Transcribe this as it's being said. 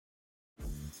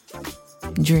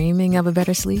Dreaming of a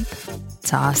better sleep?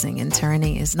 Tossing and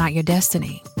turning is not your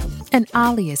destiny. And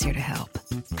Ollie is here to help.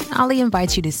 Ollie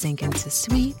invites you to sink into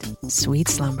sweet, sweet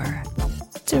slumber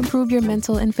to improve your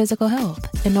mental and physical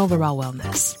health and overall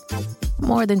wellness.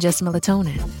 More than just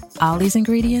melatonin, Ollie's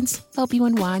ingredients help you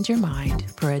unwind your mind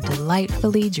for a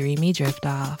delightfully dreamy drift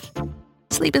off.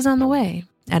 Sleep is on the way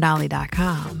at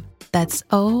Ollie.com. That's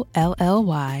OLLY.com.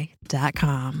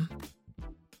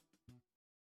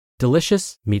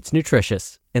 Delicious meets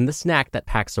nutritious in the snack that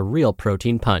packs a real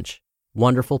protein punch.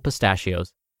 Wonderful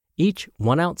Pistachios. Each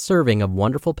 1-ounce serving of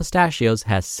Wonderful Pistachios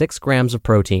has 6 grams of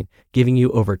protein, giving you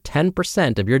over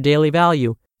 10% of your daily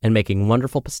value and making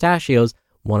Wonderful Pistachios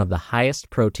one of the highest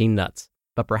protein nuts.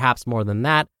 But perhaps more than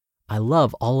that, I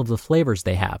love all of the flavors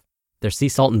they have. Their sea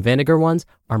salt and vinegar ones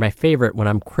are my favorite when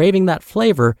I'm craving that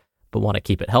flavor but want to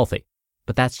keep it healthy.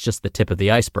 But that's just the tip of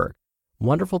the iceberg.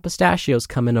 Wonderful Pistachios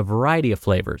come in a variety of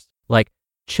flavors, like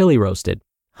chili roasted,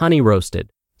 honey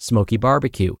roasted, smoky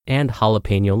barbecue, and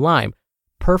jalapeno lime,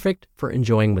 perfect for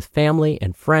enjoying with family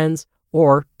and friends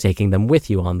or taking them with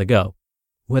you on the go.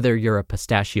 Whether you're a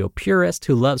pistachio purist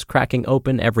who loves cracking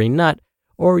open every nut,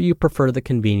 or you prefer the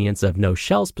convenience of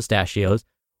no-shells pistachios,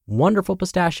 Wonderful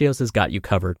Pistachios has got you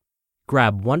covered.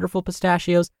 Grab Wonderful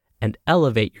Pistachios and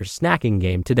elevate your snacking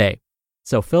game today.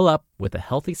 So fill up with a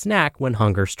healthy snack when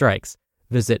hunger strikes.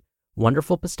 Visit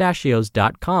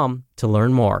wonderfulpistachios.com to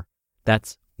learn more.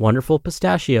 That's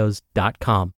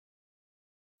wonderfulpistachios.com.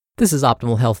 This is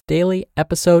Optimal Health Daily,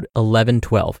 episode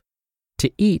 1112.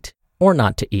 To Eat or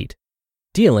Not to Eat.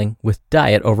 Dealing with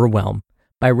Diet Overwhelm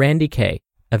by Randi K.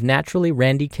 of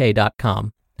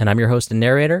naturallyrandik.com. And I'm your host and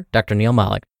narrator, Dr. Neil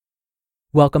Malik.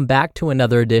 Welcome back to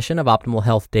another edition of Optimal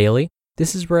Health Daily.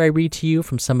 This is where I read to you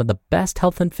from some of the best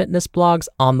health and fitness blogs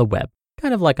on the web,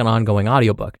 kind of like an ongoing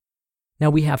audiobook. Now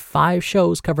we have 5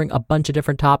 shows covering a bunch of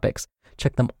different topics.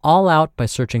 Check them all out by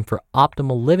searching for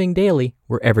Optimal Living Daily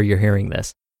wherever you're hearing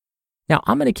this. Now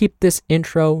I'm going to keep this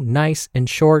intro nice and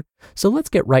short, so let's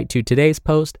get right to today's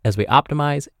post as we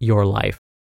optimize your life.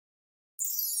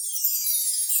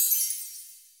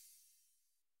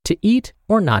 To Eat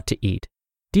or Not to Eat.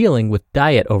 Dealing with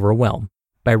Diet Overwhelm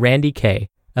by Randi K.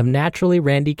 of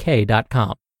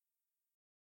naturallyrandik.com.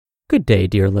 Good day,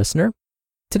 dear listener.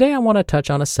 Today I want to touch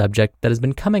on a subject that has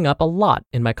been coming up a lot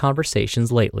in my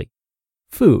conversations lately.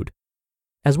 Food.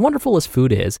 As wonderful as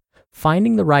food is,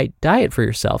 finding the right diet for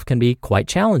yourself can be quite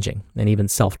challenging and even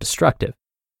self-destructive.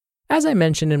 As I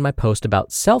mentioned in my post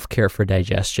about self-care for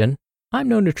digestion, I'm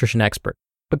no nutrition expert,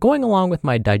 but going along with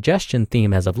my digestion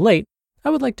theme as of late,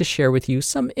 I would like to share with you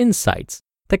some insights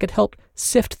that could help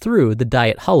sift through the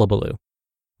diet hullabaloo.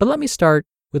 But let me start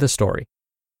with a story.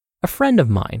 A friend of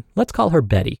mine, let's call her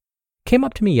Betty, came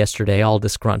up to me yesterday all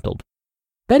disgruntled.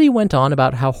 Betty went on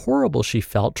about how horrible she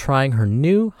felt trying her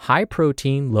new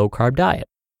high-protein, low-carb diet.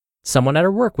 Someone at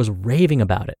her work was raving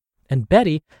about it, and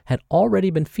Betty had already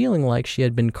been feeling like she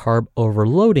had been carb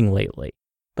overloading lately.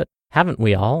 But haven't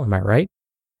we all, am I right?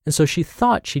 And so she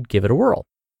thought she'd give it a whirl.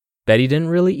 Betty didn't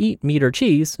really eat meat or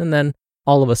cheese, and then,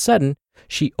 all of a sudden,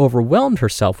 she overwhelmed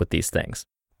herself with these things,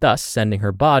 thus sending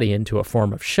her body into a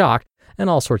form of shock and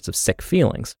all sorts of sick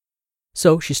feelings.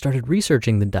 So she started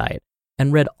researching the diet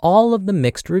and read all of the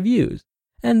mixed reviews,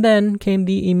 and then came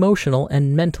the emotional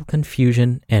and mental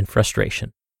confusion and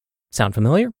frustration. Sound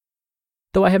familiar?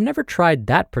 Though I have never tried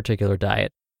that particular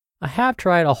diet, I have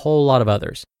tried a whole lot of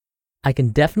others. I can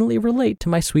definitely relate to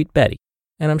my sweet Betty,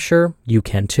 and I'm sure you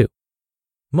can too.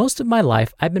 Most of my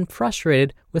life, I've been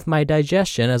frustrated with my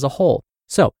digestion as a whole.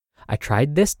 So I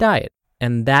tried this diet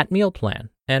and that meal plan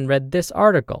and read this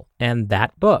article and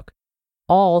that book,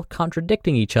 all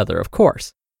contradicting each other, of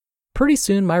course. Pretty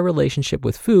soon, my relationship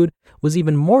with food was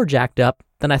even more jacked up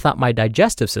than I thought my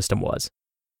digestive system was.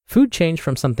 Food changed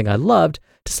from something I loved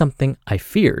to something I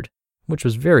feared, which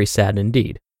was very sad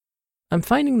indeed. I'm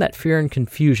finding that fear and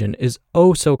confusion is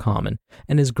oh so common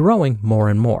and is growing more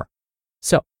and more.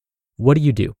 So, what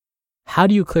do? How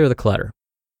do you clear the clutter?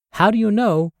 How do you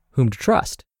know whom to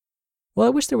trust? Well,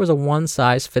 I wish there was a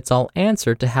one-size-fits-all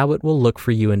answer to how it will look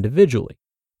for you individually,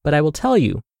 but I will tell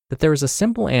you that there is a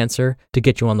simple answer to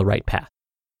get you on the right path.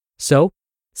 So,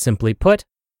 simply put,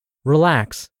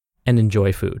 relax and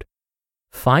enjoy food.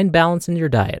 Find balance in your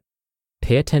diet.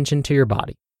 Pay attention to your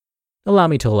body. Allow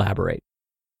me to elaborate.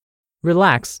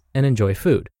 Relax and enjoy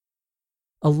food.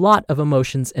 A lot of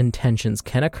emotions and tensions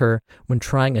can occur when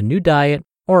trying a new diet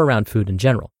or around food in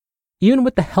general. Even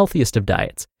with the healthiest of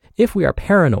diets, if we are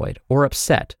paranoid or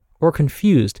upset or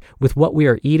confused with what we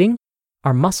are eating,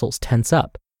 our muscles tense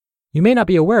up. You may not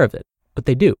be aware of it, but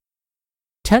they do.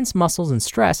 Tense muscles and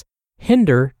stress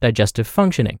hinder digestive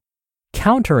functioning.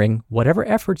 countering whatever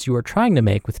efforts you are trying to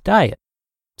make with diet.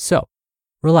 So,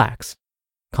 relax,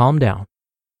 calm down.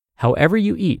 However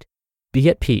you eat, be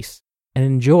at peace and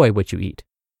enjoy what you eat.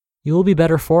 You will be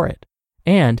better for it,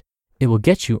 and it will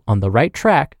get you on the right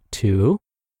track to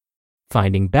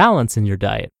finding balance in your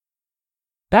diet.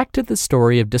 Back to the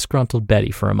story of disgruntled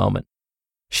Betty for a moment.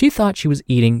 She thought she was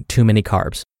eating too many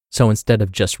carbs, so instead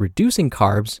of just reducing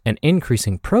carbs and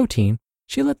increasing protein,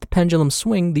 she let the pendulum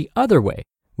swing the other way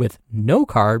with no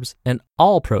carbs and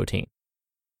all protein.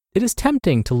 It is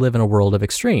tempting to live in a world of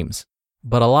extremes,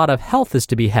 but a lot of health is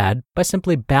to be had by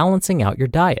simply balancing out your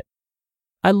diet.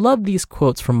 I love these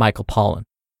quotes from Michael Pollan.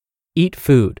 Eat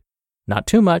food, not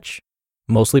too much,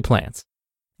 mostly plants.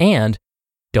 And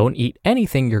don't eat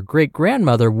anything your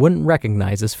great-grandmother wouldn't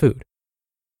recognize as food.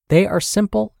 They are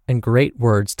simple and great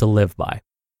words to live by.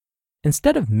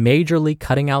 Instead of majorly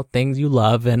cutting out things you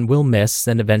love and will miss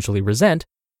and eventually resent,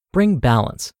 bring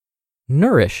balance.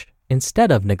 Nourish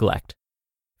instead of neglect.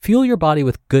 Fuel your body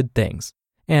with good things,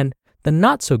 and the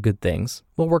not-so-good things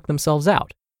will work themselves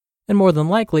out. And more than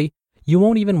likely, you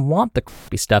won't even want the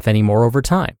crappy stuff anymore over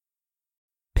time.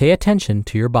 Pay attention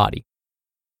to your body.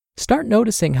 Start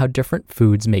noticing how different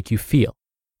foods make you feel.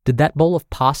 Did that bowl of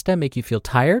pasta make you feel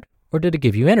tired, or did it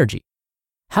give you energy?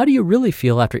 How do you really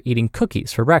feel after eating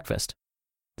cookies for breakfast?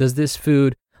 Does this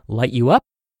food light you up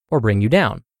or bring you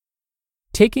down?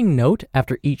 Taking note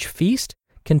after each feast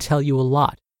can tell you a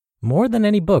lot, more than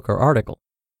any book or article.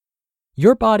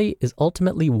 Your body is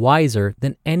ultimately wiser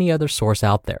than any other source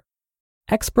out there.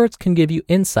 Experts can give you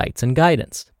insights and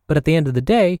guidance, but at the end of the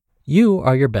day, you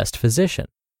are your best physician.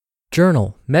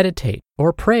 Journal, meditate,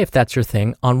 or pray if that's your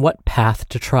thing on what path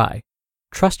to try.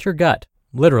 Trust your gut,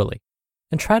 literally,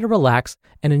 and try to relax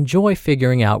and enjoy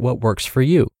figuring out what works for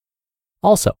you.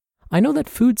 Also, I know that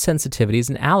food sensitivities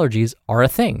and allergies are a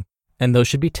thing, and those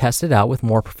should be tested out with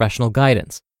more professional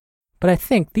guidance. But I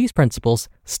think these principles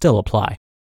still apply.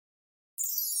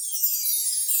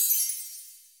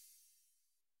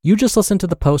 You just listened to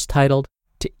the post titled,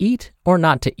 To Eat or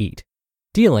Not to Eat,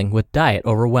 Dealing with Diet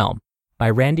Overwhelm by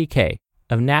Randi K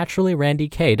of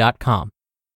naturallyrandik.com.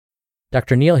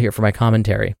 Dr. Neil here for my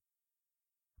commentary.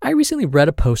 I recently read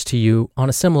a post to you on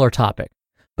a similar topic,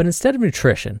 but instead of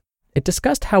nutrition, it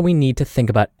discussed how we need to think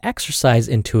about exercise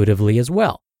intuitively as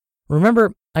well.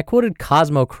 Remember, I quoted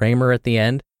Cosmo Kramer at the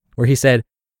end, where he said,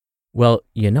 "Well,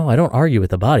 I don't argue with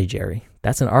the body, Jerry.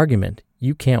 That's an argument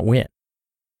you can't win."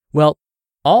 Well,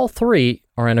 all three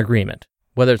are in agreement.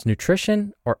 Whether it's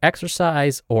nutrition or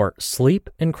exercise or sleep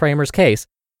in Kramer's case,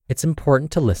 it's important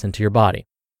to listen to your body.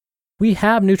 We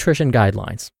have nutrition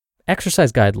guidelines,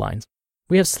 exercise guidelines,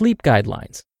 we have sleep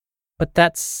guidelines, but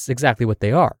that's exactly what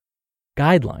they are,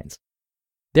 guidelines.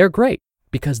 They're great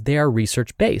because they are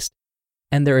research-based,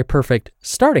 and they're a perfect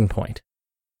starting point.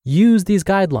 Use these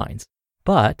guidelines,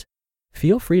 but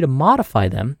feel free to modify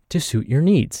them to suit your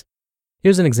needs.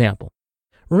 Here's an example.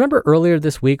 Remember earlier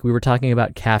this week we were talking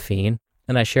about caffeine,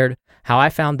 and I shared how I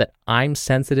found that I'm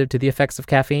sensitive to the effects of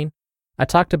caffeine? I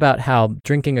talked about how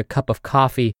drinking a cup of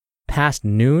coffee past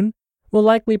noon will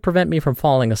likely prevent me from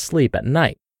falling asleep at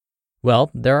night.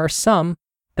 Well, there are some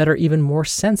that are even more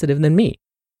sensitive than me.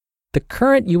 The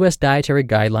current U.S. dietary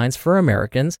guidelines for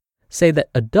Americans say that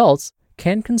adults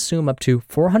can consume up to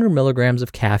 400 milligrams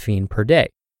of caffeine per day,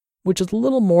 which is a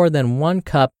little more than 1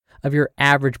 cup of your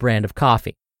average brand of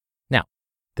coffee. Now,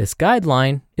 this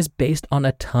guideline is based on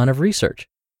a ton of research.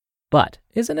 But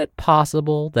isn't it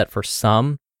possible that for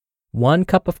some, 1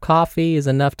 cup of coffee is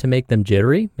enough to make them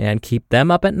jittery and keep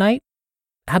them up at night?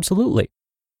 Absolutely.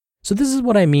 So this is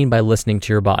what I mean by listening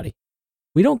to your body.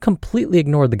 We don't completely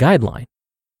ignore the guideline.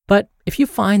 But if you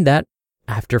find that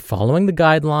after following the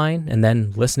guideline and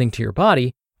then listening to your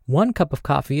body, 1 cup of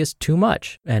coffee is too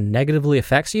much and negatively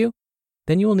affects you,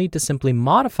 then you will need to simply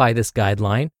modify this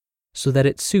guideline so that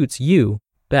it suits you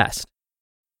best.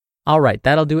 All right,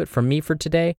 that'll do it from me for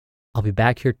today. I'll be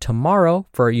back here tomorrow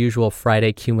for our usual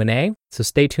Friday Q&A, so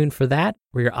stay tuned for that,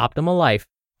 where your optimal life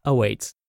awaits.